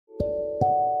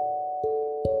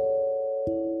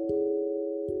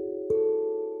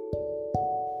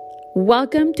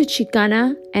Welcome to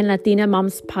Chicana and Latina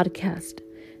Moms Podcast.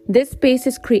 This space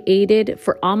is created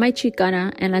for all my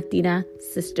Chicana and Latina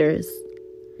sisters.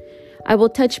 I will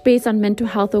touch base on mental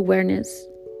health awareness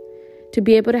to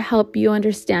be able to help you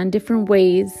understand different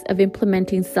ways of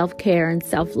implementing self-care and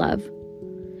self-love,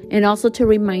 and also to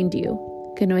remind you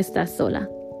que no estás sola.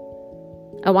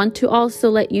 I want to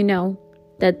also let you know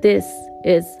that this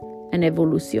is an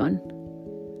evolución.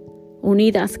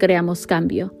 Unidas creamos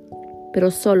cambio, pero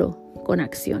solo con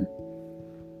acción.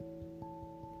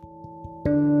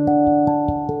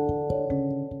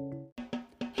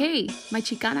 Hey, my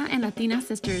Chicana and Latina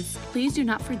sisters, please do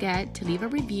not forget to leave a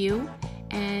review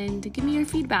and give me your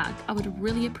feedback. I would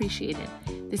really appreciate it.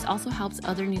 This also helps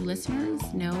other new listeners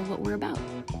know what we're about.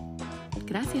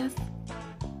 Gracias.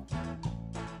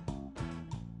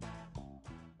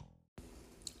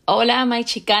 Hola, my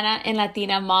Chicana and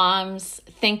Latina moms.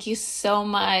 Thank you so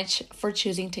much for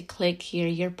choosing to click here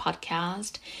your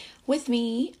podcast with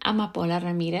me, Amapola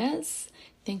Ramirez.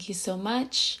 Thank you so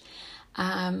much.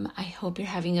 I hope you're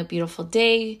having a beautiful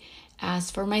day.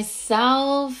 As for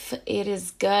myself, it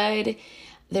is good.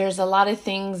 There's a lot of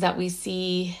things that we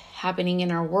see happening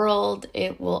in our world.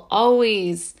 There will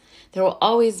always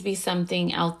be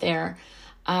something out there.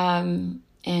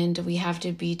 And we have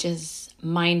to be just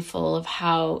mindful of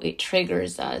how it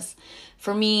triggers us.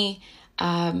 For me,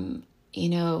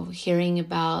 hearing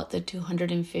about the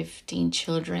 215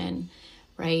 children,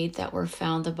 right, that were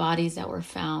found, the bodies that were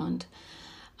found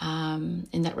in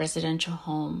that residential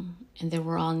home, and they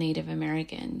were all Native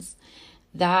Americans.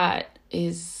 That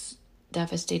is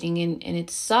devastating, and it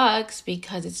sucks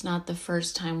because it's not the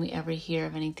first time we ever hear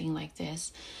of anything like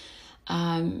this.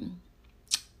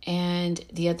 And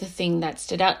the other thing that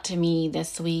stood out to me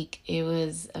this week, it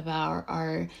was about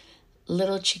our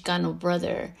little Chicano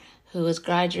brother who was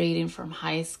graduating from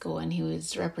high school, and he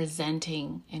was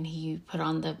representing, and he put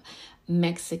on the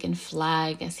Mexican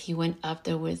flag as he went up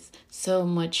there with so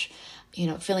much,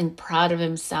 feeling proud of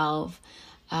himself.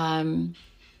 And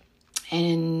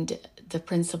the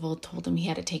principal told him he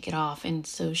had to take it off. And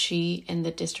so she and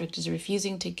the district is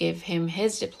refusing to give him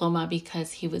his diploma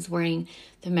because he was wearing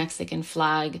the Mexican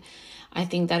flag. I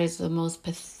think that is the most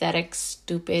pathetic,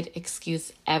 stupid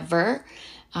excuse ever.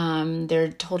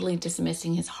 They're totally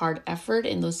dismissing his hard effort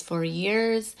in those 4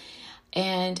 years.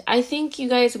 And I think, you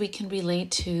guys, we can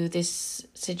relate to this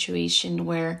situation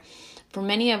where for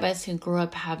many of us who grew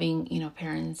up having,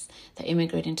 parents that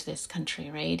immigrated into this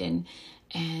country, right?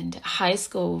 And high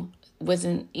school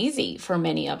wasn't easy for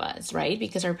many of us, right?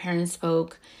 Because our parents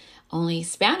spoke only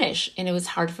Spanish, and it was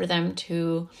hard for them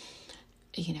to,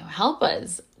 help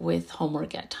us with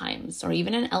homework at times, or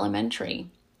even in elementary.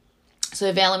 So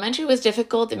if elementary was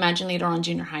difficult, imagine later on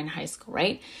junior high and high school,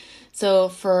 right? So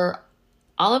for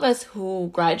all of us who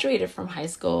graduated from high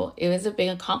school, it was a big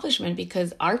accomplishment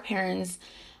because our parents,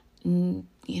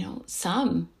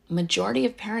 some majority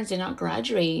of parents did not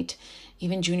graduate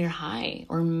even junior high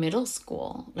or middle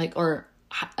school, or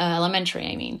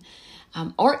elementary,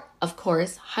 or of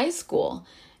course, high school.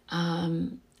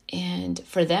 And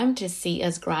for them to see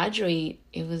us graduate,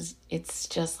 it's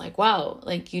just like, wow,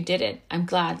 like you did it. I'm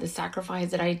glad the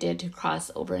sacrifice that I did to cross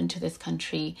over into this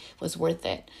country was worth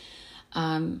it.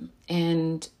 I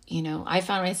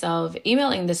found myself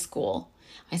emailing the school.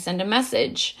 I sent a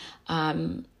message,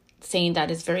 saying that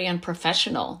it's very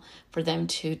unprofessional for them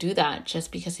to do that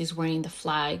just because he's wearing the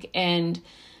flag. And,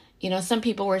 some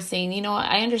people were saying,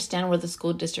 I understand where the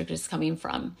school district is coming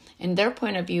from. And their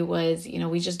point of view was,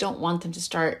 we just don't want them to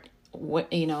start,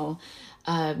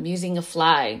 using a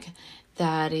flag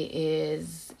that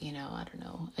is,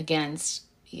 against,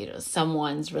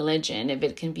 someone's religion, if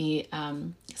it can be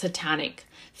satanic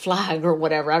flag or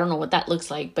whatever. I don't know what that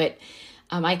looks like, but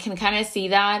I can kind of see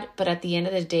that. But at the end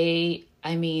of the day,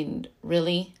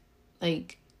 really,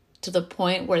 to the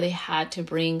point where they had to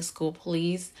bring school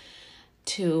police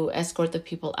to escort the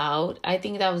people out. I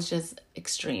think that was just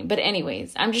extreme. But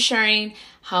anyways, I'm just sharing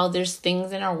how there's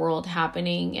things in our world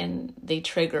happening and they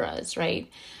trigger us, right?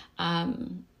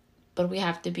 But we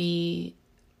have to be,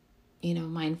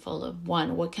 mindful of,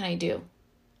 one, what can I do?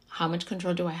 How much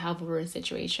control do I have over a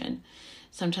situation?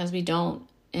 Sometimes we don't.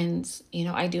 And,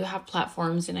 I do have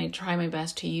platforms and I try my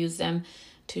best to use them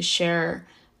to share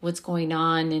what's going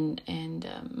on and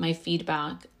my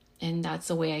feedback. And that's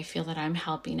the way I feel that I'm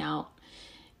helping out.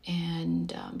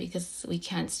 And because we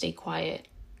can't stay quiet,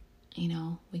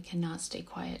 we cannot stay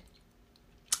quiet.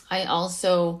 I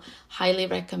also highly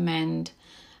recommend,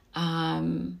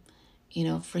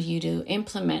 for you to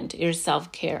implement your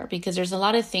self-care, because there's a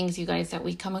lot of things, you guys, that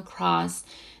we come across,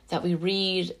 that we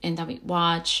read and that we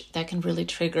watch that can really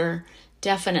trigger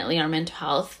definitely our mental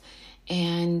health.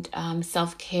 And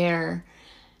self-care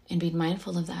and being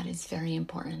mindful of that is very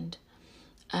important.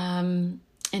 In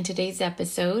today's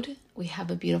episode, we have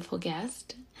a beautiful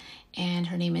guest, and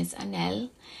her name is Anel.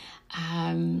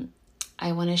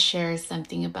 I want to share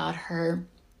something about her.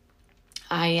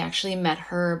 I actually met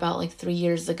her about like 3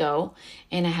 years ago,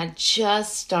 and I had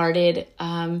just started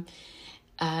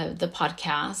the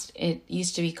podcast. It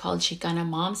used to be called Chicana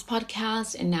Moms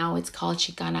Podcast, and now it's called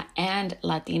Chicana and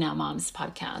Latina Moms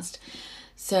Podcast.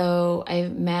 So I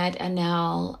met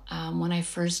Anel when I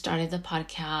first started the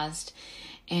podcast,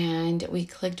 and we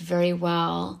clicked very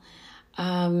well.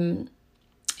 And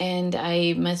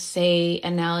I must say,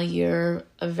 Anel, you're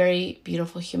a very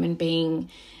beautiful human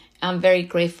being. I'm very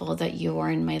grateful that you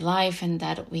are in my life and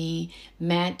that we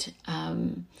met,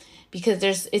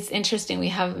 because it's interesting. We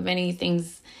have many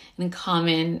things in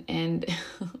common, and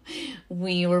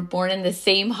we were born in the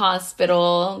same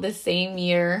hospital, the same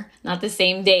year, not the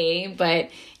same day,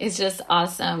 but it's just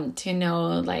awesome to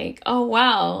know, like, oh,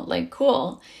 wow, like,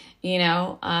 cool,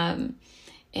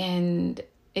 and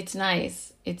it's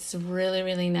nice. It's really,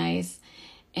 really nice.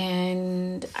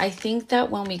 And I think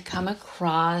that when we come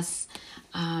across,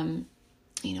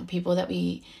 people that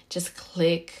we just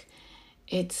click,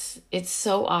 it's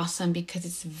so awesome because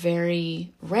it's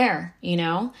very rare,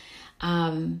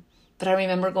 but I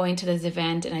remember going to this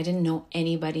event and I didn't know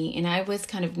anybody, and I was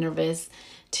kind of nervous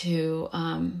to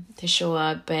show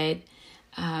up, but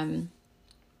and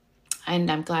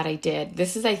I'm glad I did.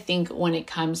 This is, I think, when it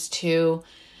comes to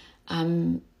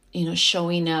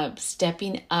showing up,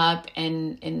 stepping up,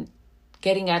 and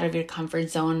getting out of your comfort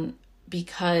zone,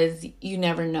 because you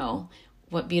never know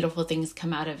what beautiful things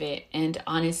come out of it. And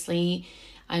honestly,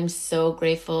 I'm so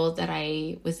grateful that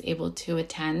I was able to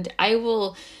attend. I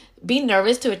will be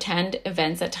nervous to attend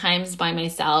events at times by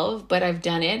myself, but I've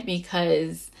done it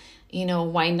because,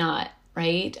 why not,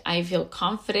 right? I feel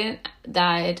confident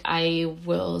that I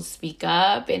will speak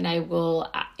up, and I will,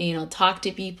 talk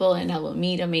to people, and I will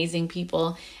meet amazing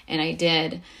people. And I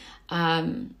did.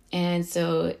 And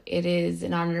so it is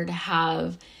an honor to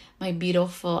have my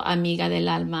beautiful amiga del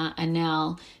alma,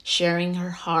 Anel, sharing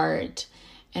her heart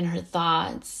and her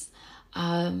thoughts.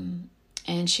 And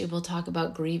she will talk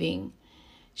about grieving.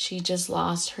 She just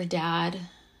lost her dad.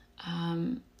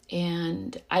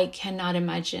 And I cannot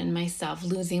imagine myself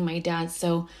losing my dad.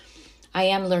 So I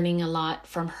am learning a lot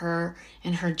from her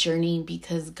and her journey,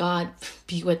 because God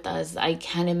be with us. I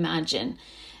can't imagine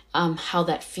how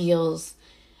that feels,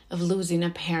 of losing a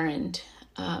parent,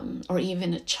 or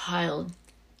even a child.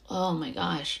 Oh my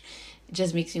gosh, it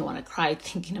just makes me want to cry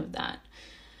thinking of that.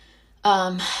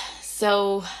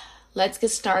 So let's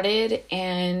get started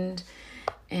and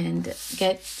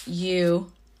get to you,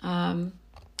 and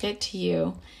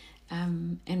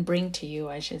bring to you,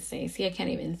 I should say. See, I can't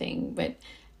even think, and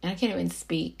I can't even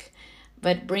speak,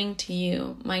 but bring to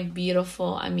you my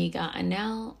beautiful amiga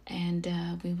Anel, and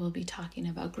we will be talking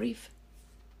about grief.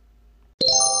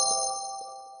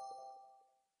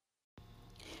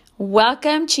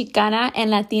 Welcome, Chicana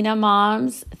and Latina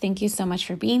moms. Thank you so much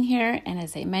for being here. And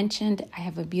as I mentioned, I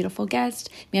have a beautiful guest,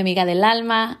 mi amiga del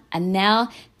alma, Anel.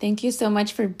 Thank you so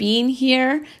much for being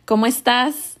here. ¿Cómo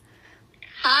estás?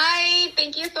 Hi,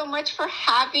 thank you so much for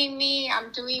having me.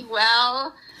 I'm doing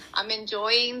well. I'm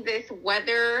enjoying this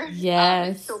weather.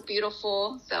 Yes. It's so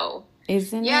beautiful. So,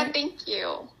 isn't it? Thank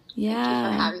you. Yeah. Thank you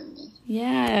for having me.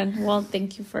 Yeah. Well,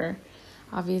 thank you for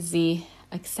obviously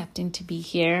accepting to be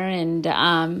here. And,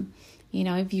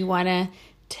 if you want to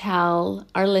tell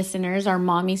our listeners, our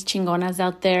mommies chingonas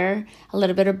out there, a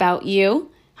little bit about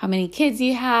you, how many kids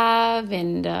you have.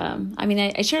 And,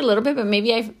 I shared a little bit, but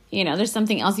maybe there's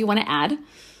something else you want to add.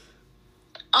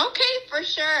 Okay, for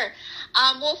sure.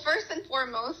 Well, first and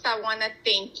foremost, I want to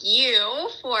thank you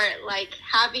for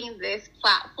having this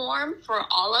platform for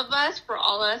all of us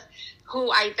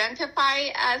who identify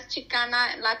as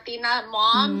Chicana and Latina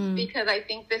moms, because I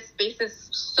think this space is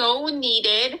so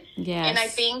needed. Yes. And I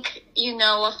think,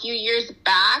 a few years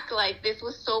back, this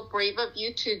was so brave of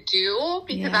you to do,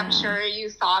 because I'm sure you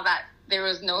saw that there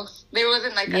wasn't a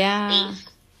space.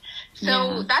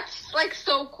 So that's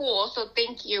so cool. So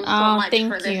thank you so much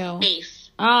for this space.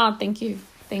 Oh, thank you.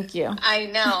 Thank you. I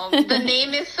know. The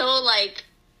name is so it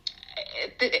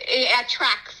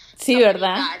attracts. Sí,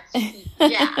 ¿verdad? Oh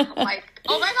my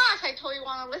gosh, I totally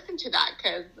want to listen to that,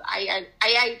 because I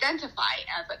identify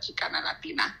as a Chicana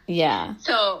Latina. Yeah.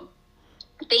 So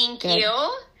thank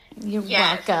you. You're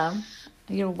welcome.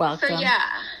 You're welcome. So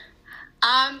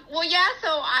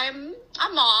so I'm a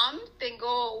mom.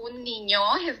 Tengo un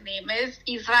niño. His name is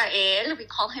Israel. We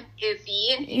call him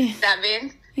Izzy, and he's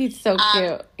 7. He's so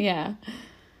cute. Yeah.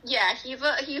 Yeah,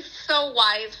 he's so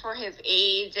wise for his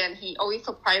age, and he always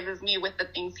surprises me with the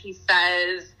things he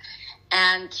says.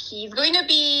 And he's going to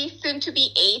be soon to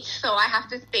be 8, so I have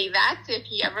to say that if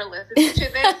he ever listens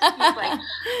to this, he's like,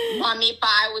 "Mommy, pa,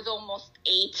 I was almost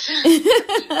 8."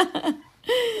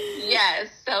 Yes,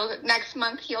 so next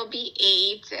month he'll be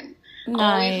 8, and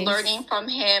always learning from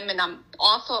him. And I'm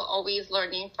also always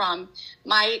learning from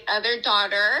my other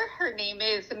daughter. Her name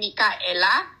is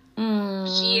Micaela.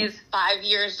 She is 5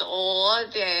 years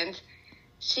old, and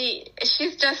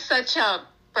she's just such a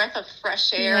breath of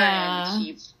fresh air. And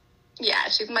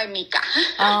she's my Mika.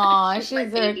 Oh,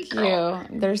 she's so cute. Girl.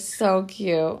 They're so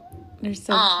cute. They're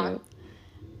so cute.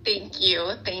 Thank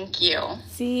you.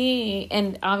 Sí,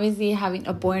 and obviously having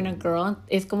a boy and a girl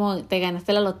es como te ganaste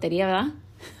la lotería, ¿verdad?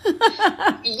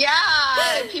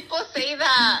 Yeah, people say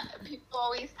that. People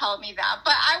always tell me that.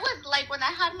 But I was like, when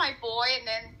I had my boy, and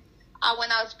then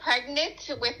when I was pregnant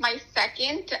with my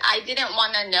second, I didn't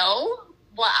want to know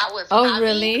what I was having. Oh,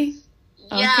 really?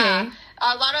 Yeah. Okay.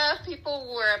 A lot of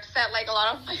people were upset, like a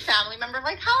lot of my family members,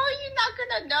 like, how are you not going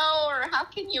to know, or how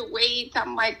can you wait?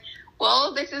 I'm like,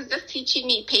 well, this is just teaching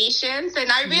me patience.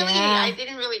 And I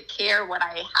didn't really care what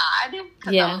I had,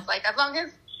 because I was like, as long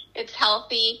as it's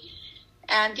healthy.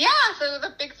 And so it was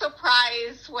a big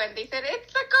surprise when they said,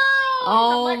 it's a girl.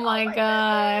 Oh, like, my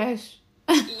gosh.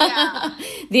 Yeah.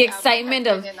 The excitement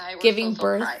of giving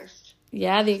birth.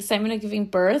 Yeah, the excitement of giving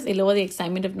birth. Y luego the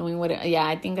excitement of knowing what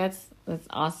I think that's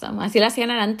awesome. Así la hacían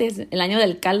antes, el año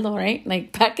del caldo, right?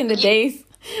 Like back in the days.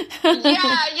 Yeah,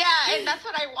 and that's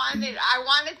what I wanted. I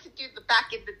wanted to do the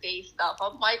back in the day stuff.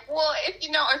 I'm like, well, if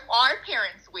our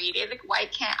parents waited, like, why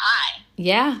can't I?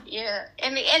 Yeah. Yeah,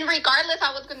 and regardless,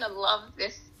 I was gonna love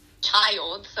this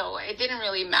child, so it didn't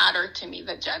really matter to me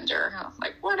the gender. I was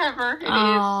like, whatever it is,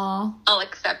 I'll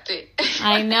accept it.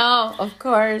 I know, of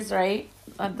course, right?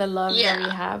 The love that we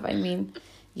have. I mean,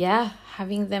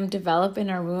 having them develop in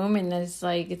our womb, and it's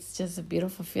just a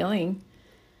beautiful feeling.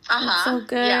 It's so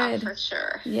good. Yeah, for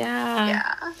sure. Yeah.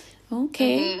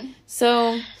 Okay.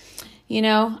 So,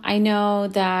 I know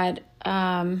that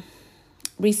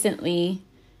recently,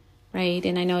 right?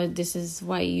 And I know this is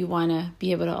why you want to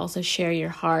be able to also share your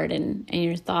heart and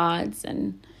your thoughts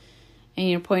and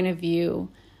your point of view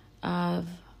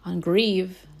on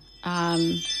grief.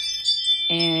 And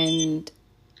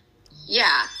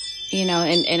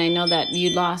and I know that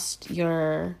you lost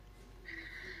your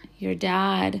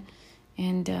dad,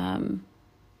 and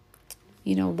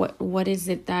what is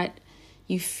it that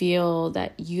you feel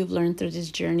that you've learned through this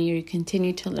journey, or you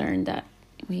continue to learn, that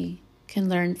we can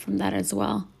learn from that as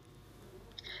well?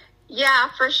 Yeah,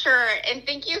 for sure. And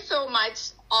thank you so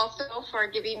much also for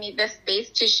giving me the space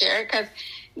to share, because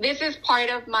this is part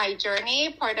of my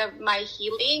journey, part of my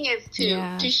healing, is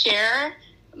to share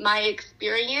my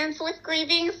experience with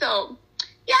grieving. So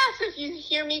so if you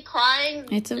hear me crying,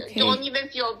 it's okay. Don't even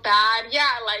feel bad.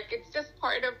 It's just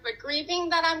part of the grieving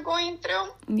that I'm going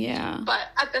through. Yeah.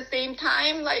 But at the same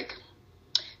time,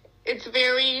 it's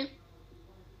very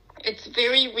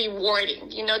rewarding,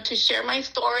 to share my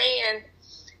story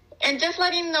and just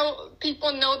letting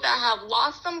people know that have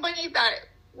lost somebody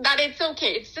that it's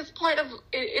okay. It's just part of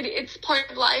it. It's part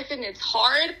of life, and it's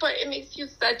hard, but it makes you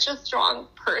such a strong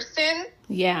person.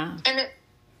 Yeah. And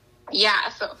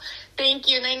so thank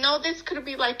you. And I know this could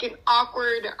be like an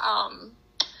awkward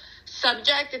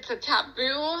subject. It's a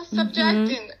taboo subject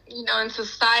in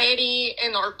society,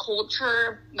 in our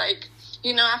culture.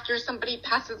 After somebody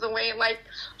passes away,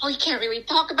 you can't really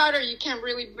talk about it, or you can't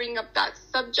really bring up that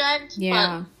subject.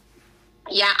 Yeah.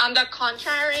 But on the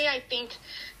contrary, I think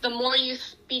the more you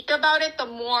speak about it, the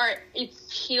more it's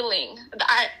healing.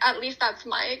 At least that's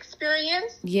my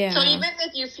experience. Yeah. So even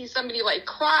if you see somebody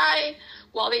cry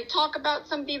while they talk about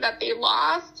somebody that they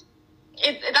lost,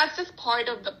 that's just part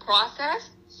of the process,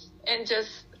 and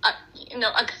just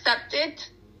accept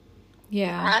it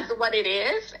as what it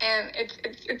is, and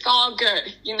it's all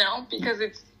good, because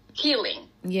it's healing.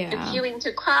 Yeah. It's healing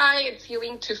to cry, it's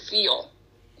healing to feel.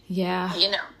 Yeah.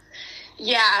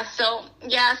 So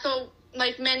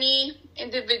like many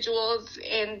individuals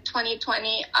in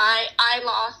 2020, I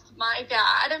lost my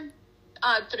dad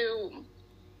through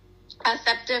a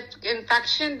septic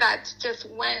infection that just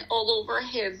went all over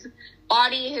his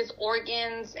body, his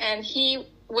organs, and he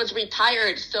was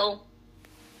retired. So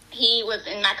he was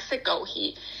in Mexico.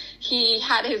 He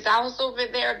had his house over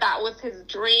there. That was his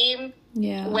dream.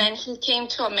 Yeah. When he came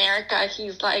to America,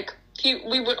 he's like,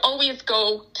 we would always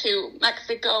go to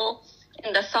Mexico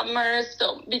in the summers,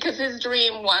 so because his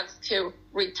dream was to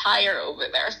retire over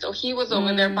there. So he was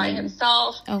over there by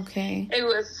himself. Okay. It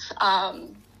was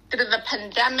through the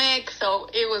pandemic. So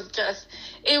it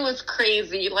was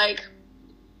crazy. Like,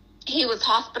 he was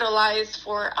hospitalized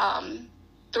for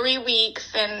 3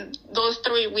 weeks, and those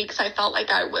 3 weeks I felt like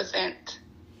I wasn't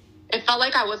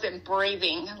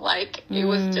breathing. Like, it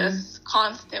was just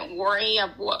constant worry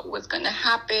of what was going to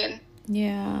happen.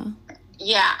 Yeah.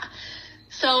 Yeah.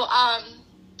 So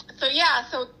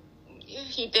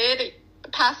he did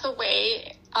pass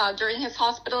away during his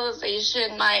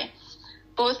hospitalization. I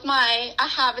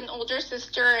have an older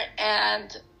sister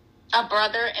and a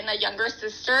brother and a younger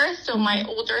sister. So my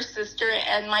older sister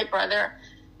and my brother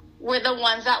were the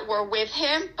ones that were with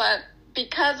him, but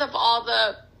because of all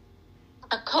the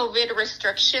COVID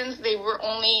restrictions, they were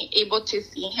only able to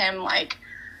see him like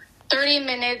 30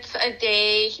 minutes a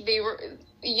day. They were,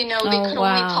 they could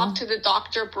only talk to the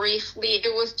doctor briefly.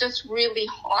 It was just really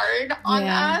hard on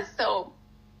us. So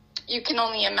you can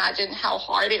only imagine how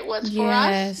hard it was for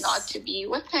us not to be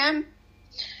with him.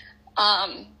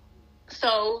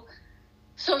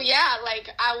 So yeah, like,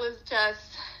 I was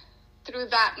just, through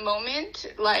that moment,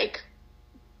 like,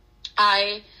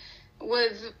 I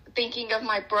was thinking of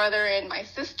my brother and my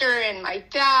sister and my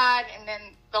dad, and then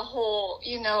the whole,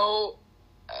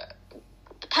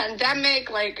 pandemic.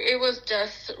 Like, it was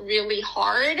just really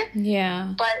hard.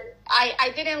 Yeah. But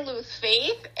I didn't lose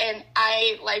faith, and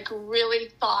I, like, really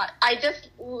thought, I just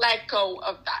let go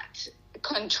of that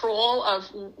control of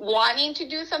wanting to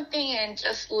do something and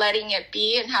just letting it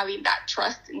be and having that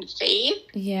trust and faith.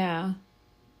 Yeah.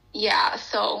 Yeah.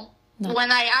 So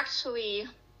when I actually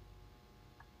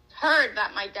heard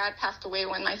that my dad passed away,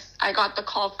 when I got the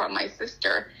call from my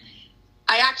sister,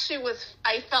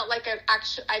 I felt like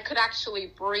I could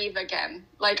actually breathe again.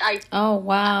 Like, oh,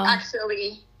 wow.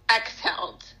 actually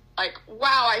exhaled. Like,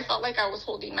 wow, I felt like I was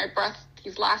holding my breath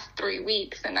these last 3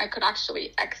 weeks, and I could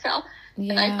actually exhale.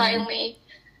 Yeah. And I finally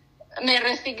me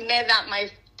resigné that my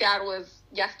dad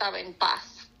ya estaba en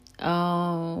paz.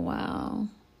 Oh, wow.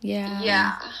 Yeah.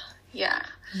 Yeah. Yeah.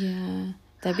 Yeah.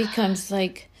 That becomes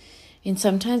like, and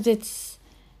sometimes it's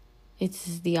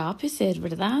the opposite,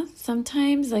 ¿verdad?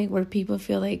 Sometimes, like, where people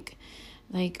feel like,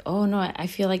 oh no, I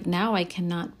feel like now I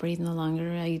cannot breathe no longer.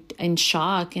 I'm in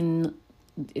shock, and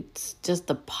it's just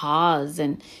the pause,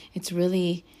 and it's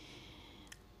really,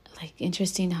 like,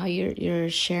 interesting how you're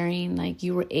sharing, like,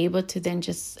 you were able to then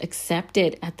just accept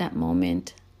it at that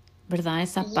moment, ¿verdad?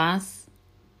 Esa paz.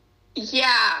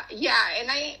 Yeah, and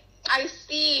I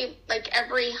see, like,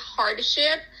 every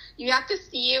hardship, you have to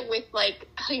see it with, like,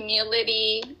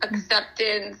 humility,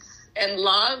 acceptance, and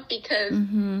love, because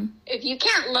if you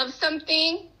can't love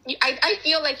something, I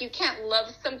feel like you can't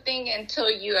love something until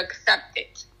you accept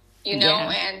it,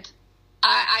 and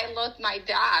I love my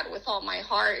dad with all my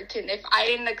heart, and if I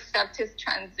didn't accept his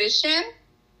transition,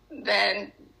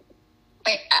 then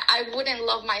I wouldn't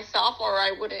love myself, or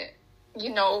I wouldn't,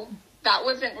 that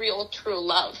wasn't real, true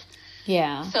love.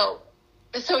 Yeah. So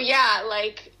yeah,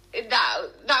 like,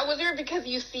 that was weird, because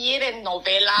you see it in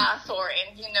novelas or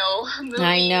in, movies.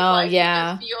 I know, like,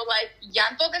 yeah. You just feel like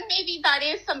llanto, then maybe that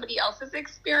is somebody else's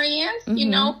experience,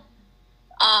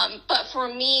 but for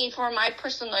me, for my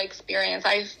personal experience,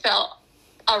 I felt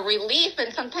a relief,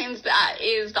 and sometimes that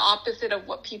is the opposite of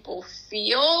what people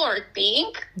feel or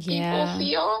think people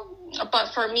feel.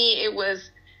 But for me, it was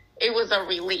a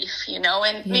relief,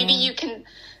 and maybe you can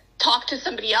talk to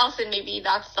somebody else and maybe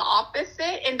that's the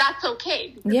opposite, and that's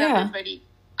okay, because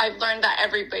I've learned that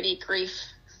everybody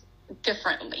grieves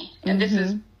differently,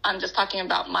 and I'm just talking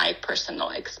about my personal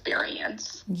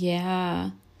experience.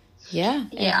 Yeah.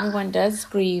 Everyone does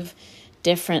grieve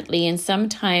differently, and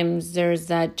sometimes there's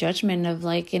that judgment of,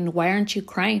 like, and why aren't you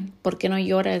crying? ¿Por qué no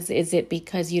lloras? Is it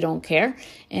because you don't care?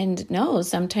 And no,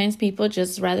 sometimes people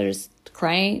just rather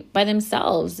cry by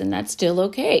themselves, and that's still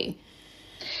okay.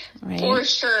 Right? For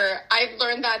sure. I've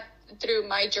learned that through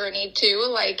my journey too.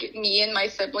 Like, me and my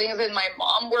siblings and my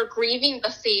mom, we're grieving the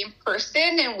same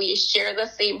person, and we share the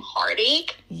same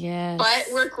heartache. Yes. But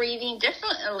we're grieving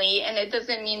differently, and it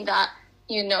doesn't mean that,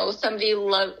 somebody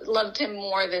loved him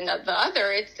more than the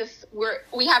other. It's just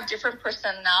we have different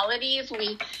personalities.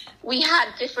 We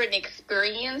had different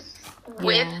experience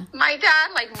with my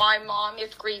dad. Like, my mom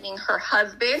is grieving her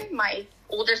husband. My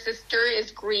older sister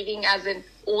is grieving as an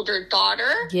older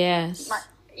daughter. Yes.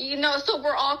 So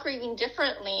we're all grieving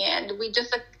differently, and we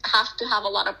just have to have a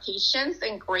lot of patience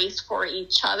and grace for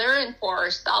each other and for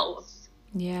ourselves.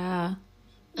 Yeah.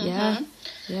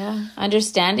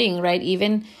 Understanding, right?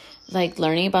 Even, like,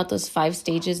 learning about those 5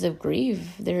 stages of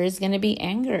grief, there is going to be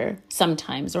anger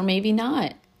sometimes, or maybe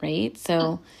not, right?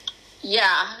 So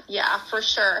yeah, for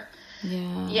sure.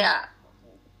 Yeah.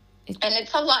 And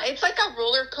it's a lot. It's like a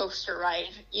roller coaster ride,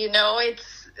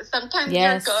 it's Sometimes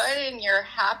Yes. you're good and you're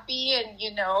happy and,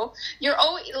 you know, you're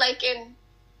always like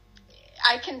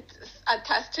I can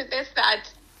attest to this,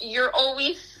 that you're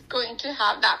always going to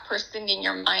have that person in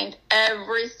your mind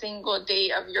every single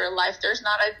day of your life. There's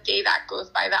not a day that goes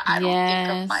by that I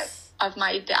don't think of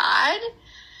my dad.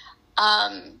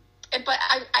 But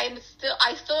I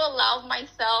still allow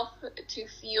myself to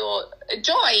feel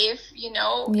joy if, you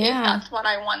know, if that's what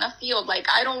I want to feel. Like,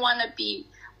 I don't want to be,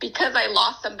 because I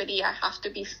lost somebody, I have to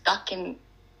be stuck in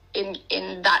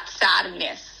that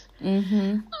sadness.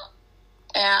 Mm-hmm.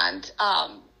 And,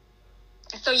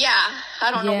 so yeah, I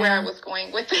don't know where I was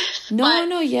going with this. No,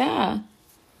 yeah.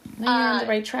 No, you're on the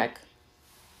right track.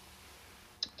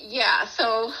 Yeah,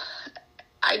 so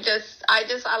I just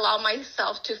allow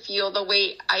myself to feel the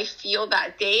way I feel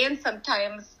that day, and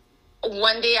sometimes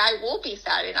one day I will be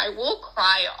sad and I will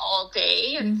cry all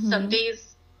day, and some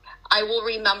days I will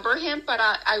remember him, but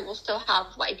I will still have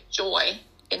like joy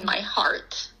in my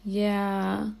heart.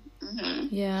 Yeah. Mm-hmm.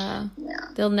 Yeah.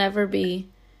 They'll never be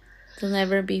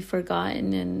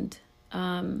forgotten. And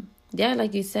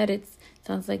like you said, it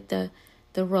sounds like the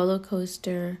roller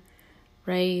coaster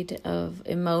ride of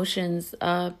emotions,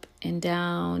 up and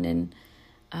down, and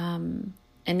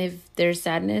if there's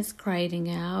sadness, crying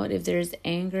out. If there's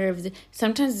anger,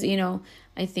 sometimes, you know,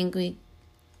 I think we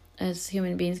as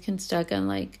human beings can stuck on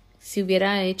like, si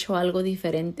hubiera hecho algo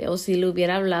diferente, o si lo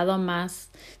hubiera hablado más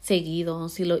seguido,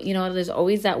 you know, there's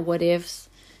always that what ifs.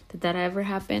 Did that ever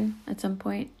happen at some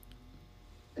point?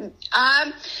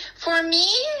 For me,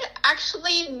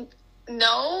 actually,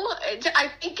 no. I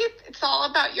think it's all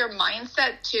about your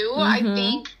mindset too. I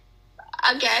think,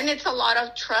 again, it's a lot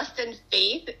of trust and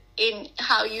faith in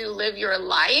how you live your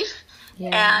life.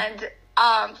 And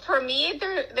for me,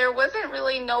 there wasn't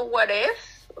really no what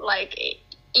if. Like,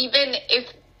 even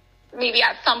if maybe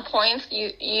at some points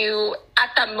you at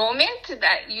the moment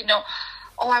that, you know,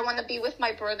 oh, I want to be with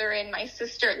my brother and my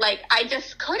sister. Like, I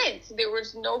just couldn't. There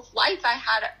was no flights. I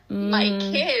had my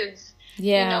kids.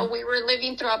 Yeah. You know, we were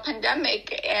living through a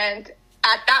pandemic. And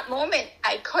at that moment,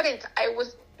 I couldn't.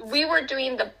 We were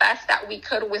doing the best that we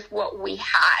could with what we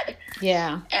had.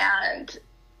 Yeah. And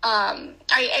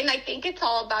I think it's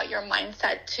all about your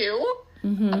mindset, too.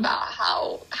 About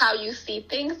how you see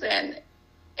things. And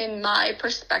in my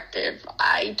perspective,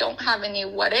 I don't have any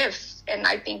what ifs. And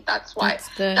I think that's what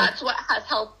has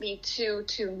helped me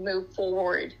to move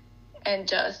forward and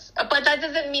but that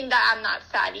doesn't mean that I'm not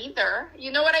sad either.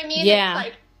 You know what I mean? Yeah. It's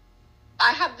like,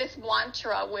 I have this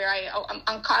mantra where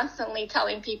I'm constantly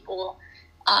telling people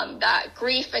that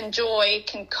grief and joy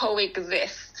can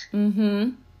coexist.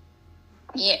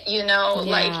 Yeah, you know,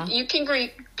 like, you can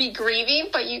be grieving,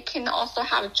 but you can also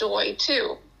have joy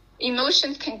too.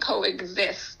 Emotions can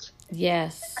coexist.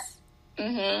 Yes.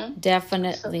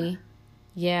 Definitely.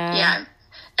 Yeah.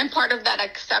 And part of that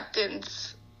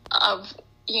acceptance of,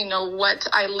 you know, what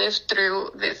I lived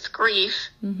through, this grief,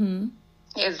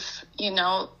 is, you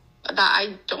know, that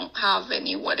I don't have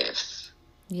any what ifs.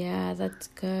 Yeah, that's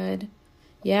good.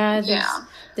 Yeah,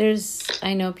 there's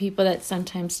I know people that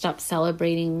sometimes stop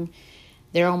celebrating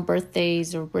their own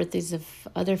birthdays or birthdays of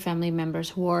other family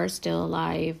members who are still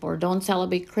alive, or don't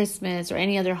celebrate Christmas or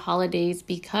any other holidays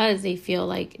because they feel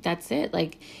like that's it.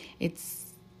 Like,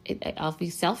 I'll be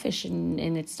selfish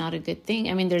and it's not a good thing.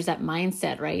 I mean, there's that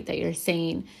mindset, right, that you're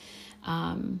saying,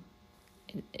 and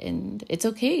it's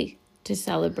okay to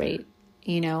celebrate,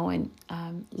 you know, and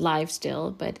live still.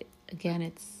 But again,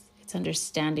 it's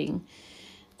understanding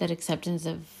that acceptance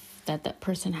of that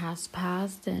person has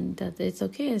passed, and that it's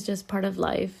okay. It's just part of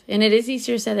life. And it is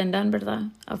easier said than done,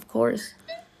 ¿verdad? Of course.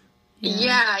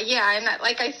 Yeah. And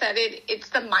like I said, it's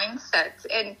the mindset.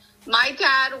 And my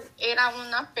dad era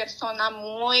una persona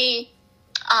muy,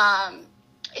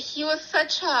 he was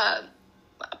such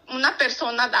una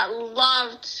persona that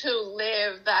loved to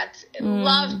live, that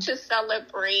loved to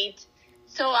celebrate.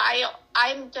 So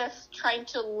I'm just trying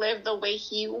to live the way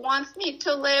he wants me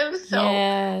to live. So,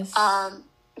 yes.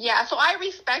 Yeah, so I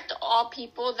respect all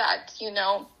people that, you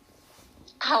know,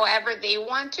 however they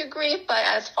want to grieve. But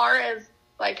as far as,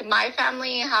 like, my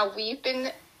family, how we've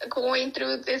been going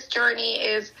through this journey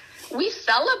is we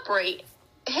celebrate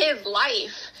his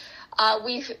life.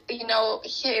 You know,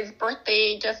 his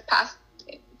birthday just passed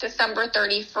December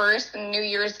 31st and New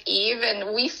Year's Eve,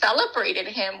 and we celebrated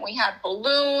him. We had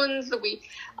balloons. We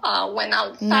went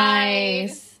outside.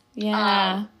 Nice.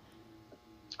 Yeah.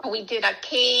 We did a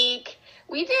cake.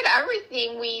 We did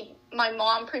everything. My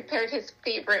mom prepared his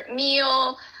favorite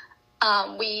meal.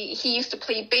 He used to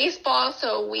play baseball,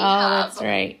 so we have, that's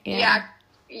right. Yeah,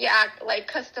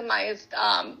 like customized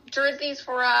jerseys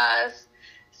for us.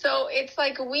 So it's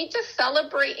like we just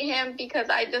celebrate him because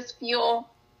I just feel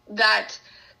that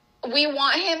we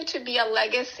want him to be a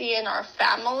legacy in our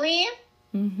family.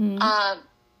 Mm-hmm.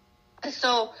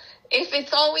 So if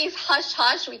it's always hush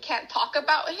hush, we can't talk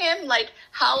about him, like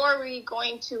how are we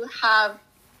going to have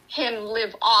him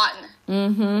live on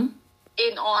Mm-hmm.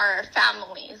 in our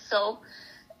family? So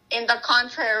in the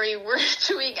contrary, we're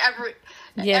doing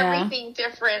everything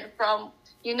different from,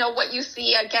 you know, what you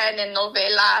see again in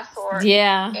novelas or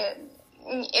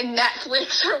in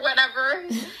Netflix or whatever.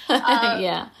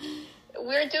 Yeah.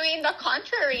 We're doing the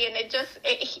contrary, and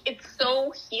it's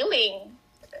so healing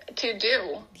to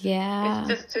do. Yeah. It's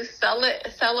just to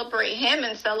celebrate him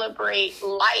and celebrate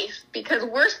life, because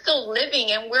we're still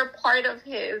living and we're part of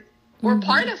we're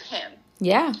part of him.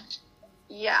 Yeah.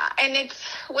 Yeah, and it's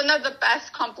one of the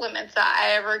best compliments that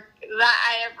I ever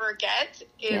get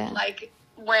is like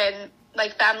when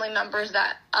like family members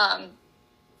that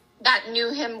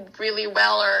knew him really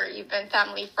well, or even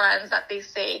family friends, that they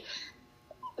say,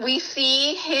 we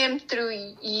see him through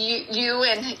you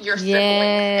and your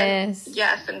siblings.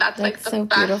 And that's like the so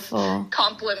best beautiful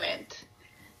compliment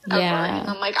ever. And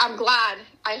I'm like, I'm glad.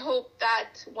 I hope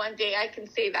that one day I can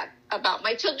say that about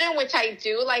my children, which I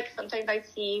do. Like sometimes I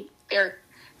see their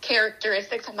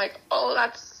characteristics. I'm like, oh,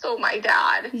 that's so my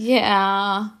dad.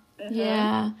 Yeah. Mm-hmm.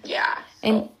 Yeah.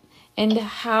 So. And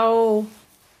how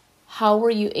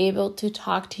were you able to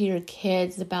talk to your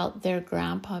kids about their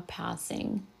grandpa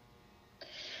passing?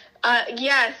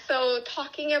 So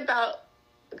talking about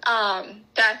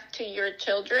death to your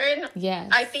children,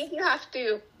 I think you have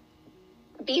to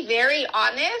be very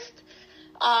honest.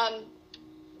 I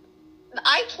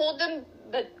told them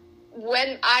that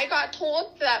when I got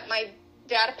told that my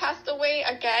dad passed away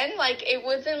again, like it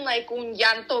wasn't like un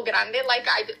llanto grande, like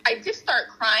I just start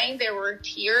crying. There were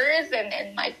tears,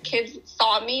 and my kids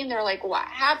saw me and they're like, what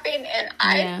happened? And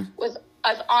I was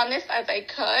as honest as I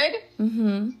could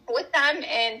with them,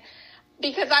 and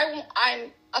because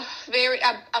I'm a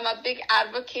big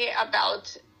advocate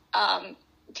about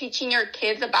teaching your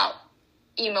kids about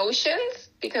emotions,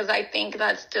 because I think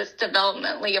that's just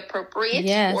developmentally appropriate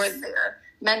for their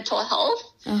mental health.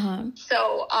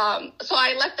 So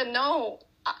I let them know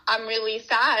I'm really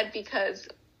sad because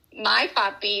my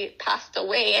papi passed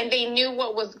away, and they knew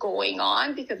what was going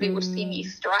on because they would see me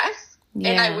stress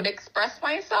and I would express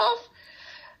myself.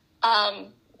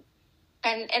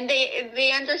 And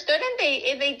they understood, and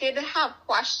they did have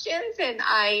questions, and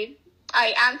I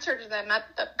answered them at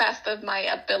the best of my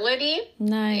ability.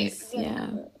 Nice.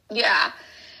 Yeah.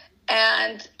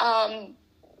 And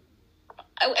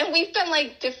we've done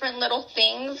like different little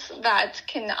things that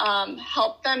can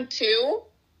help them too.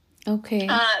 Okay.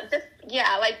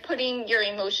 Like putting your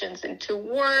emotions into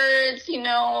words,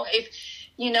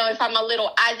 if I'm a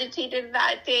little agitated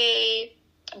that day,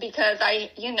 because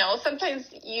sometimes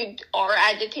you are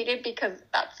agitated, because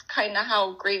that's kind of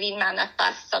how grieving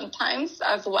manifests sometimes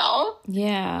as well.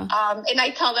 Yeah. And I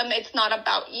tell them it's not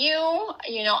about you.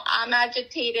 I'm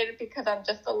agitated because I'm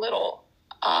just a little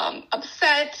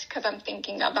upset because I'm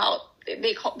thinking about,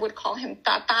 would call him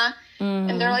Tata.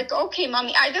 And they're like, okay,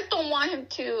 mommy, I just don't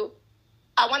want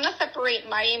I want to separate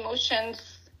my emotions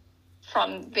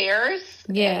from theirs.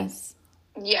 Yes.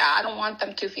 I don't want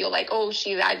them to feel like, oh,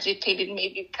 she's agitated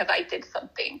maybe because I did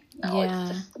something. No, it's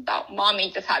just about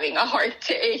mommy just having a hard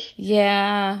day.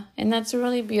 Yeah, and that's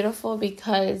really beautiful,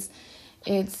 because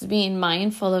it's being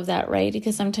mindful of that, right?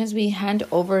 Because sometimes we hand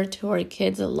over to our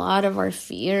kids a lot of our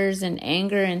fears and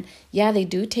anger, and they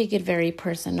do take it very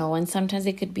personal. And sometimes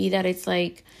it could be that it's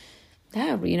like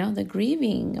that, the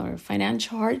grieving or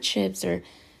financial hardships or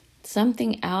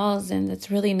something else, and it's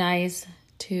really nice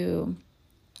to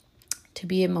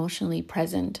be emotionally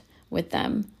present with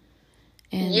them.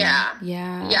 And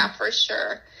yeah, for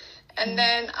sure. And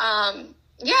then and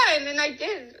then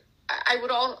I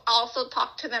would also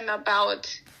talk to them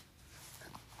about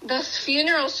the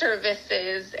funeral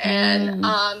services, and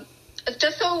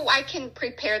just so I can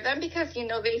prepare them, because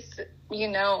it's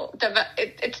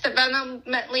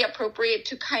developmentally appropriate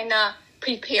to kind of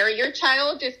prepare your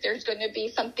child if there's going to be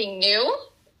something new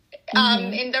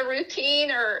in the routine,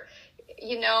 or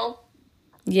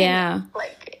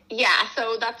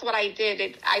so that's what I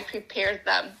did. I prepared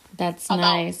them. That's about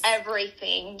nice.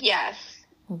 Everything. Yes.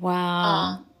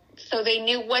 Wow. So they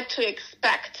knew what to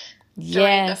expect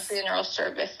during the funeral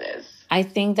services. I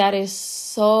think that is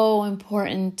so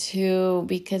important too,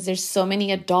 because there's so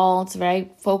many adults,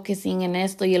 right, focusing en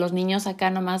esto, y los niños acá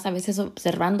nomás a veces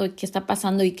observando qué está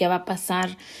pasando y qué va a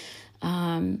pasar.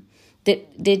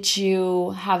 Did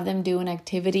you have them do an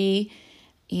activity,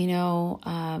 in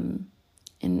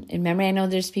memory? I know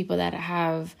there's people that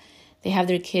have they have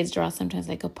their kids draw sometimes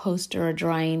like a poster or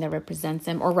drawing that represents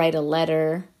them, or write a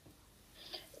letter.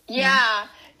 Yeah.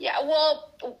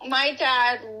 Well, my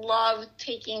dad loved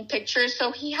taking pictures,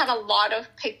 so he had a lot of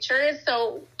pictures.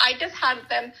 So I just had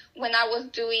them when I was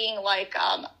doing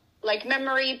like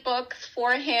memory books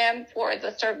for him for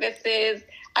the services.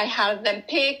 I had them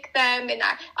pick them, and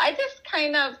I just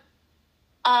kind of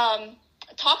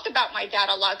talked about my dad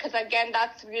a lot, because again,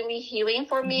 that's really healing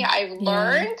for me. I've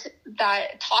learned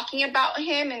that talking about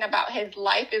him and about his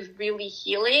life is really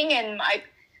healing, and my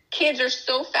kids are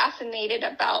so fascinated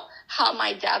about how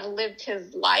my dad lived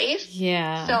his life.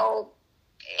 Yeah. So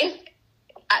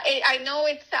I know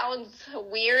it sounds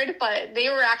weird, but they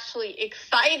were actually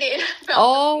excited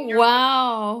about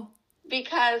wow.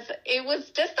 Because it was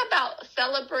just about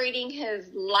celebrating his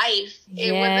life.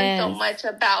 It wasn't so much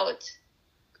about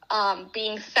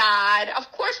being sad.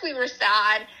 Of course we were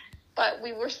sad, but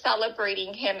we were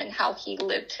celebrating him and how he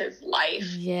lived his life.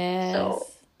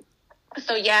 Yes.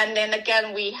 So yeah, and then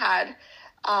again we had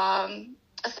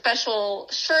special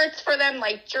shirts for them,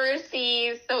 like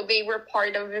jerseys, so they were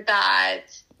part of that.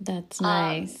 That's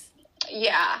nice.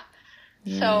 Yeah.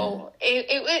 So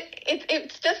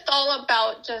it's just all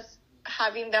about just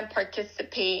having them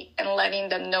participate and letting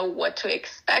them know what to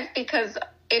expect, because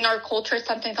in our culture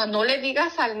sometimes no le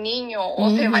digas al niño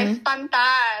o se va a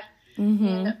espantar.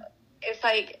 And it's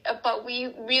like, but we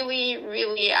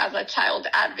really, as a child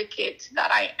advocate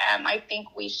that I am, I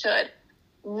think we should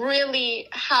really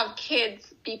have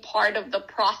kids be part of the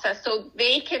process so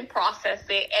they can process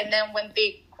it, and then when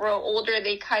they grow older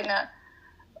they kind of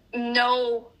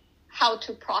know how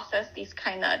to process these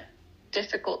kind of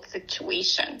difficult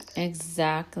situations.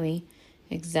 Exactly.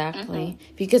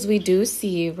 Because we do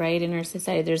see, right, in our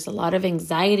society there's a lot of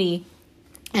anxiety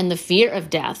and the fear of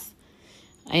death.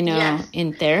 I know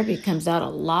in therapy it comes out a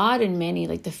lot in many,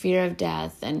 like the fear of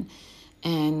death, and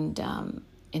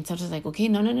sometimes like, okay,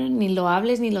 no, ni lo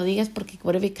hables, ni lo digas, porque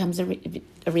what if it becomes a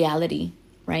reality,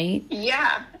 right?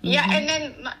 Yeah. And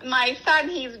then my son,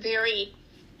 he's very,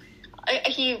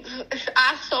 he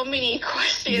asks so many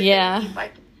questions. Yeah. He's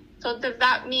like, so does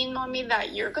that mean, Mommy,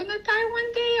 that you're going to die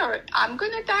one day, or I'm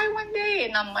going to die one day?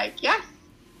 And I'm like, yes.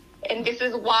 And this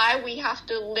is why we have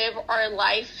to live our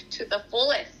life to the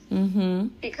fullest.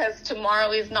 Because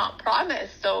tomorrow is not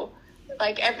promised. So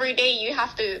like every day you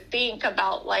have to think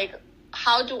about like,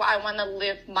 how do I want to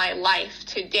live my life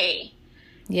today?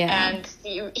 Yeah. And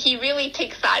he really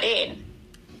takes that in.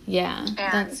 Yeah, and,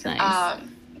 that's nice.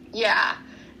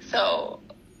 So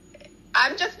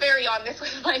I'm just very honest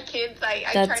with my kids. I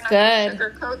try not to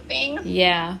sugarcoat things.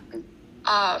 Yeah.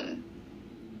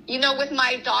 With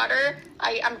my daughter,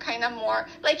 I'm kind of more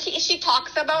like she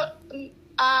talks about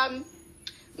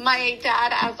my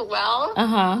dad as well.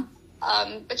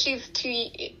 But she's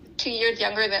 2 years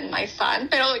younger than my son.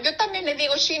 Pero yo también le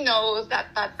digo, she knows that.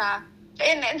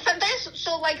 And sometimes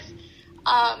she'll like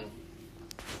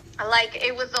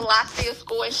it was the last day of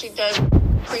school and she did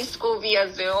preschool via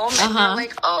Zoom. And they're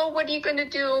like, oh, what are you going to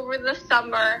do over the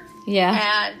summer?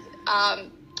 Yeah.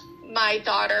 And my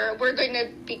daughter, we're going to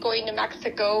be going to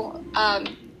Mexico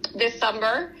this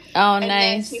summer. Oh, and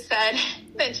nice.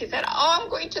 Then she said, oh, I'm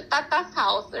going to Tata's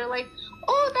house. They're like,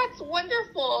 oh, that's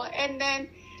wonderful. And then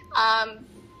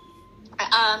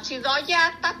she's all,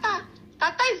 yeah,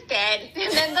 Tata is dead.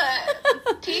 And then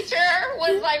the teacher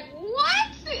was like,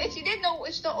 what? And she didn't know.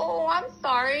 She said, oh, I'm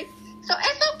sorry. So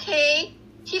it's okay.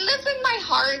 He lives in my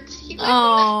heart.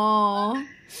 Oh,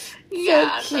 so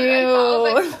cute. So I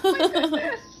was like, oh my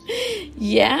goodness.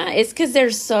 Yeah, it's because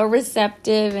they're so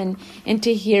receptive and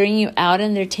to hearing you out,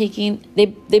 and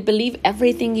they believe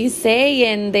everything you say,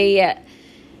 and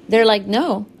they're like,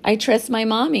 no, I trust my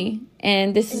mommy,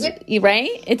 and this is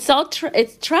right. It's all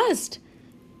it's trust.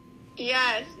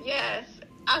 Yes. Yes,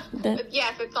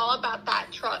 it's all about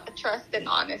that trust and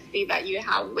honesty that you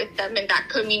have with them, and that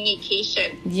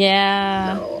communication.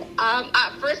 Yeah. So,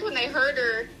 at first when I heard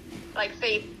her like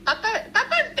say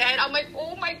Tata's dead, I'm like,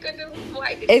 oh my goodness,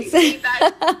 why did she say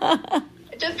that?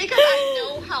 Just because I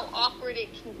know how awkward it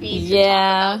can be to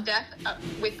talk about death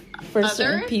with for others.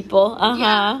 Certain people.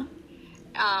 Yeah.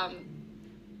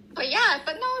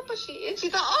 But she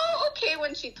thought, oh, okay,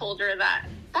 when she told her that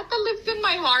Tata lives in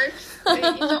my heart.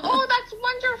 And you know, oh, that's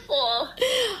wonderful.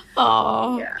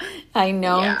 Oh, yeah. I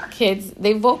know. Yeah. Kids,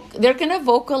 they're gonna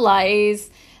vocalize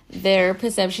their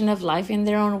perception of life in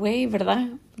their own way,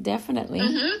 ¿verdad? Definitely.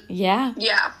 Yeah.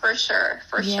 Yeah, for sure.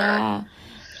 Sure.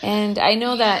 And I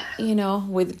know that,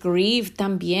 with grief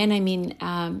también, I mean,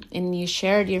 and you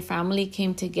shared your family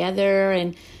came together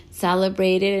and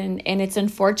celebrated. And it's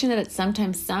unfortunate that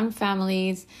sometimes some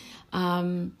families,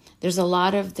 there's a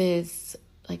lot of this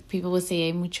like people would say,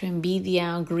 hay mucho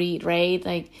envidia, greed, right?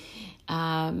 Like,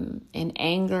 and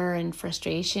anger and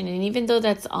frustration. And even though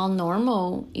that's all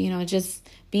normal, just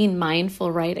being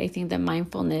mindful, right? I think that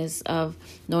mindfulness of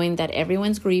knowing that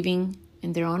everyone's grieving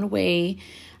in their own way.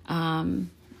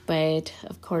 But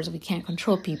of course we can't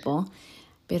control people,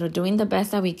 but doing the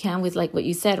best that we can with, like what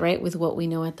you said, right? With what we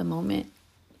know at the moment.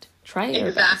 Try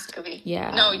your best. Exactly.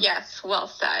 Yeah. No, yes, well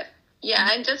said.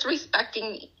 Yeah, and just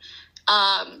respecting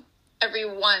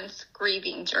everyone's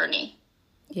grieving journey.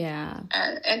 Yeah.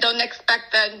 And don't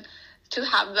expect them to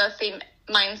have the same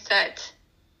mindset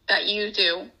that you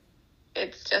do.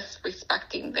 It's just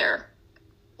respecting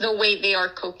the way they are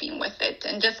coping with it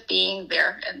and just being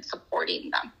there and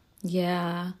supporting them.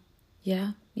 Yeah.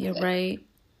 Yeah, you're right.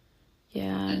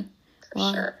 Yeah.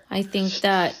 Well, sure. I think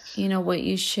that, what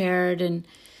you shared and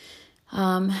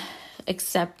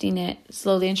accepting it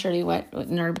slowly and surely, what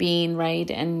in our being, right?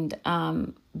 And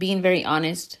being very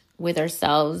honest with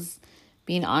ourselves,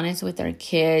 being honest with our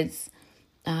kids.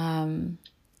 And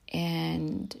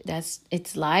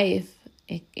it's life.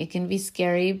 It can be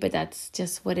scary, but that's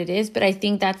just what it is. But I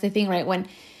think that's the thing, right? When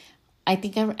I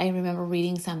think I remember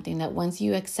reading something that once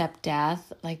you accept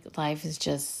death, like life is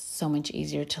just so much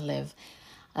easier to live.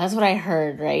 That's what I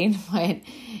heard, right? But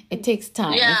it takes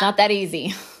time. Yeah. It's not that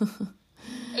easy.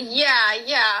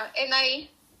 Yeah. And I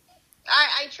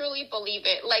truly believe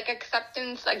it. Like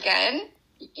acceptance again,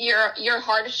 your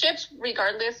hardships,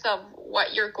 regardless of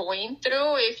what you're going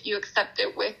through, if you accept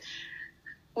it with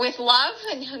love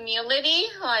and humility,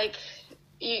 like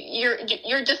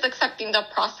you're just accepting the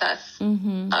process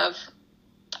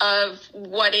of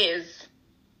what is.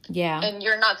 Yeah. And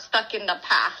you're not stuck in the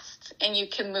past and you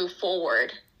can move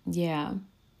forward. Yeah.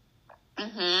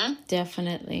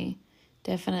 Definitely.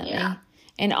 Yeah.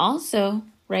 And also,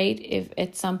 right, if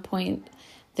at some point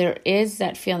there is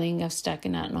that feeling of stuck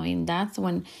and not knowing, that's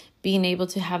when being able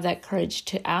to have that courage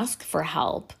to ask for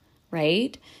help,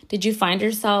 right? Did you find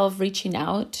yourself reaching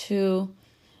out to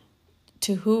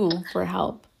who for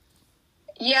help?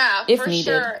 Yeah, if for needed.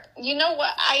 Sure. You know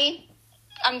what?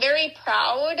 I'm very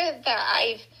proud that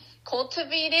I've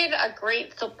cultivated a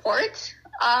great support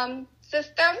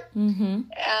system.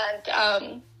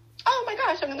 And oh my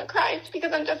gosh, I'm gonna cry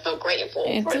because I'm just so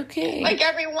grateful for okay. Like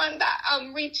everyone that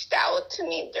reached out to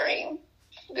me during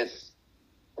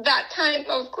that time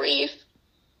of grief.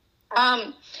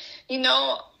 A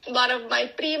lot of my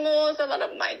primos, a lot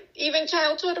of my even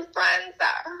childhood friends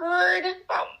that heard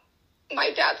my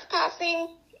dad's passing,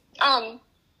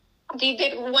 they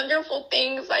did wonderful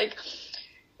things, like,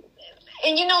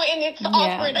 and it's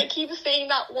awkward. I keep saying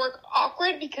that word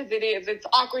awkward because it is. It's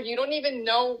awkward. You don't even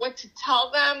know what to tell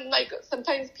them. Like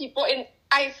sometimes people, and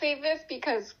I say this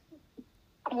because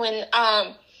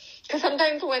because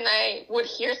sometimes when I would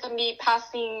hear somebody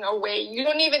passing away, you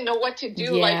don't even know what to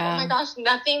do. Yeah. Like, oh my gosh,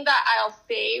 nothing that I'll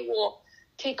say will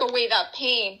take away that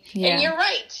pain. Yeah. And you're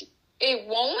right. It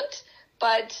won't,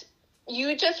 but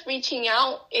you just reaching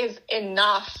out is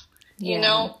enough.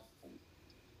 Yeah.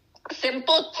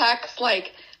 Simple text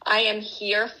like, I am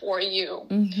here for you.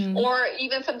 Or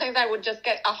even sometimes I would just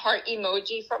get a heart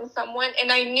emoji from someone and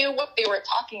I knew what they were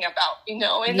talking about, and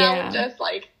I would just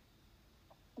like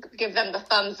give them the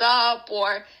thumbs up,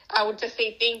 or I would just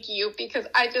say thank you because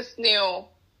I just knew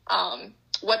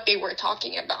what they were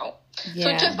talking about.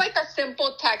 Yeah. So just like a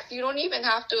simple text, you don't even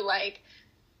have to like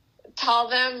tell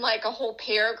them like a whole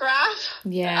paragraph.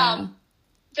 Yeah.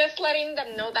 Just letting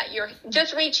them know that you're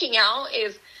just reaching out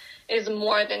is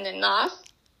more than enough.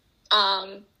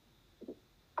 And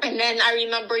then I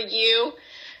remember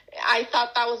I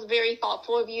thought that was very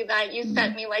thoughtful of you that you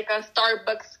sent me like a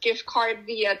Starbucks gift card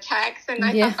via text. And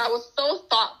I thought that was so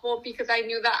thoughtful because I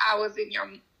knew that I was in your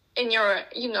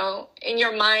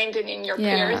mind and in your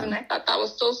prayers. And I thought that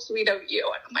was so sweet of you.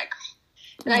 And I'm like,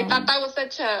 and I thought that was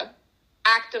such a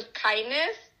act of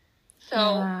kindness.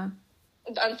 So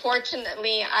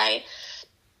unfortunately, I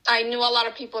knew a lot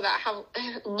of people that have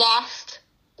lost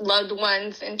loved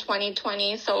ones in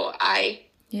 2020. So I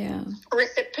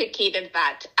reciprocated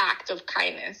that act of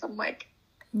kindness. I'm like,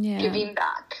 giving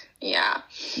back. Yeah.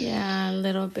 Yeah, a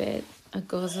little bit. It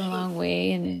goes a long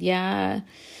way. And you're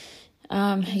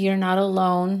not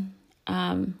alone.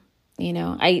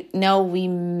 I know we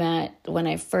met when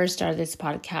I first started this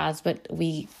podcast, but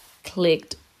we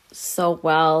clicked so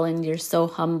well, and you're so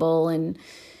humble and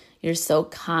you're so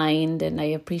kind, and I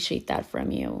appreciate that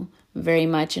from you very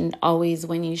much. And always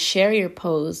when you share your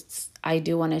posts, I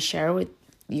do want to share with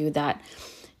you that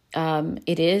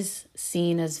it is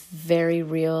seen as very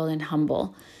real and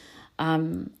humble.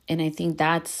 And I think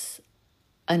that's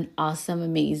an awesome,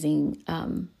 amazing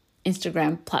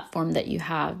Instagram platform that you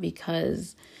have,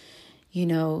 because, you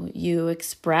know, you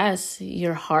express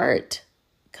your heart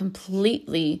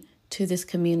completely to this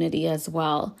community as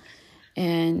well.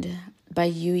 And by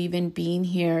you even being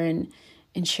here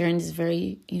and sharing this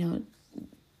very, you know,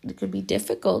 it could be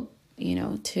difficult, you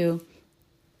know, to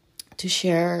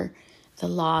share the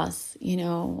loss, you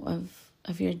know,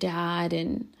 of your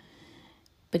dad,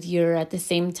 but you're at the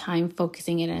same time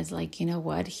focusing it as like, you know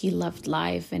what, he loved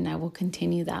life, and I will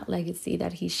continue that legacy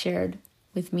that he shared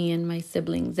with me and my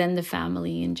siblings and the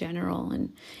family in general.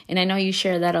 And I know you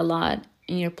share that a lot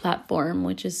in your platform,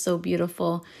 which is so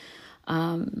beautiful.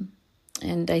 And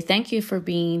I thank you for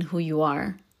being who you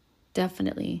are.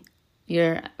 Definitely.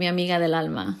 You're mi amiga del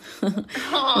alma.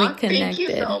 Oh, thank you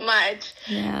so much.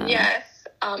 Yeah. Yes.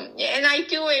 And I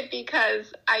do it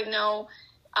because I know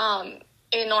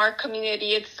in our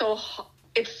community it's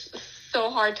so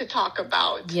hard to talk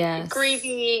about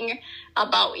grieving,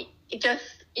 about just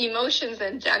emotions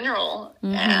in general.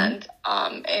 And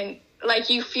like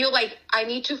you feel like I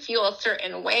need to feel a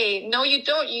certain way. No, you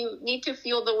don't. You need to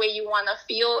feel the way you want to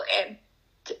feel and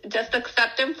just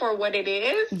accept them for what it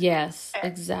is. Yes,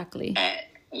 exactly.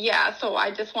 Yeah, so I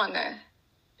just want to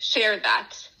share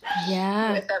that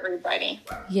with everybody.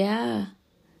 Yeah.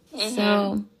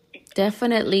 So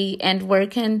definitely. And where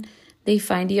can they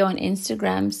find you on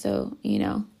Instagram? So, you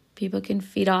know, people can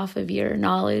feed off of your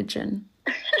knowledge and...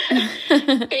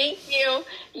 Thank you.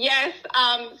 Yes.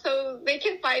 So they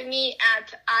can find me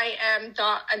at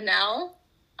iam.anel.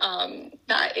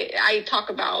 I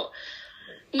talk about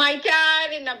my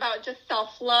dad and about just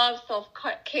self-love,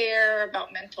 self-care,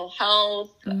 about mental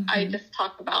health. I just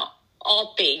talk about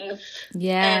all things.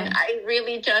 Yeah. And I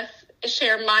really just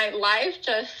share my life,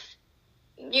 just,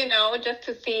 you know, just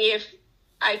to see if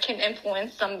I can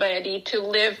influence somebody to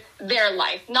live their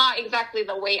life. Not exactly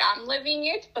the way I'm living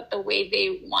it, but the way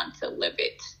they want to live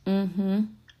it.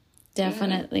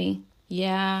 Definitely.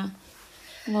 Yeah.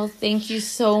 Well, thank you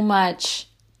so much.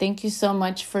 Thank you so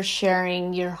much for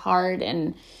sharing your heart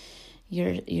and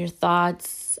your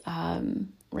thoughts,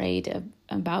 right,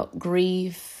 about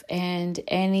grief. And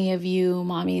any of you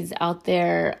mommies out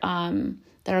there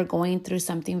that are going through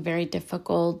something very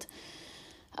difficult,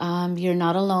 you're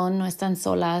not alone, no están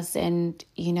solas. And,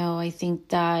 you know, I think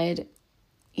that,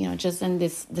 you know, just in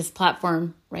this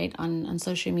platform, right, on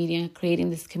social media, creating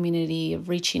this community of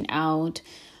reaching out,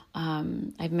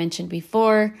 I've mentioned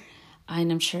before, and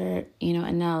I'm sure, you know,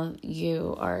 Anel,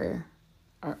 you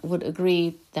would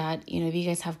agree that, you know, if you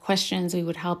guys have questions, we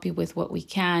would help you with what we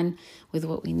can, with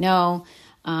what we know.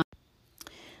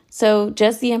 So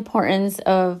just the importance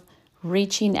of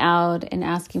reaching out and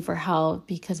asking for help,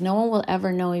 because no one will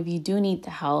ever know if you do need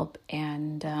the help,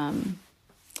 and,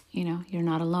 you know, you're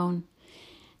not alone.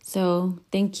 So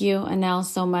thank you, Anel,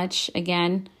 so much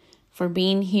again for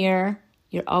being here.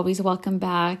 You're always welcome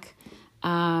back.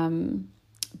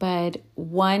 But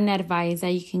one advice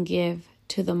that you can give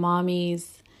to the mommies,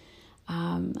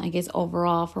 I guess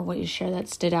overall for what you share that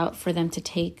stood out for them to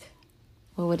take,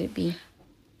 what would it be?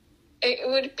 It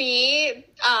would be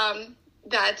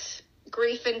that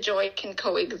grief and joy can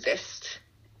coexist.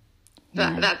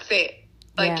 That's it.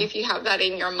 Like if you have that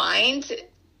in your mind,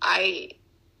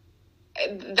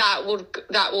 that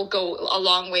will go a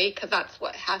long way, because that's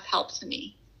what has helped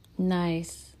me.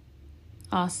 Nice.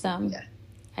 Awesome. Yeah.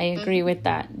 I agree with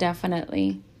that,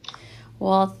 definitely.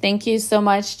 Well, thank you so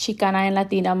much, Chicana and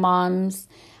Latina moms.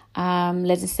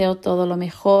 Les deseo todo lo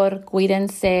mejor.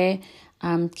 Cuídense.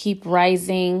 Keep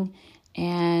rising.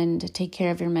 And take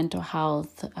care of your mental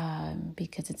health,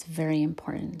 because it's very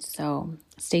important. So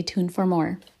stay tuned for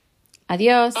more.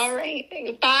 Adios. All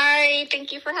right. Bye.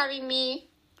 Thank you for having me.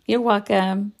 You're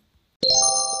welcome.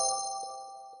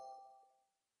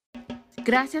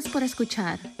 Gracias por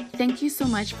escuchar. Thank you so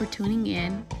much for tuning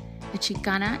in the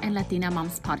Chicana and Latina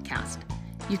Moms podcast.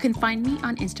 You can find me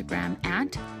on Instagram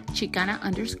at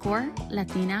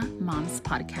Chicana_Latina Moms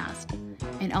podcast.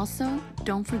 And also,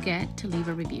 don't forget to leave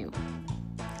a review.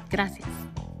 Gracias.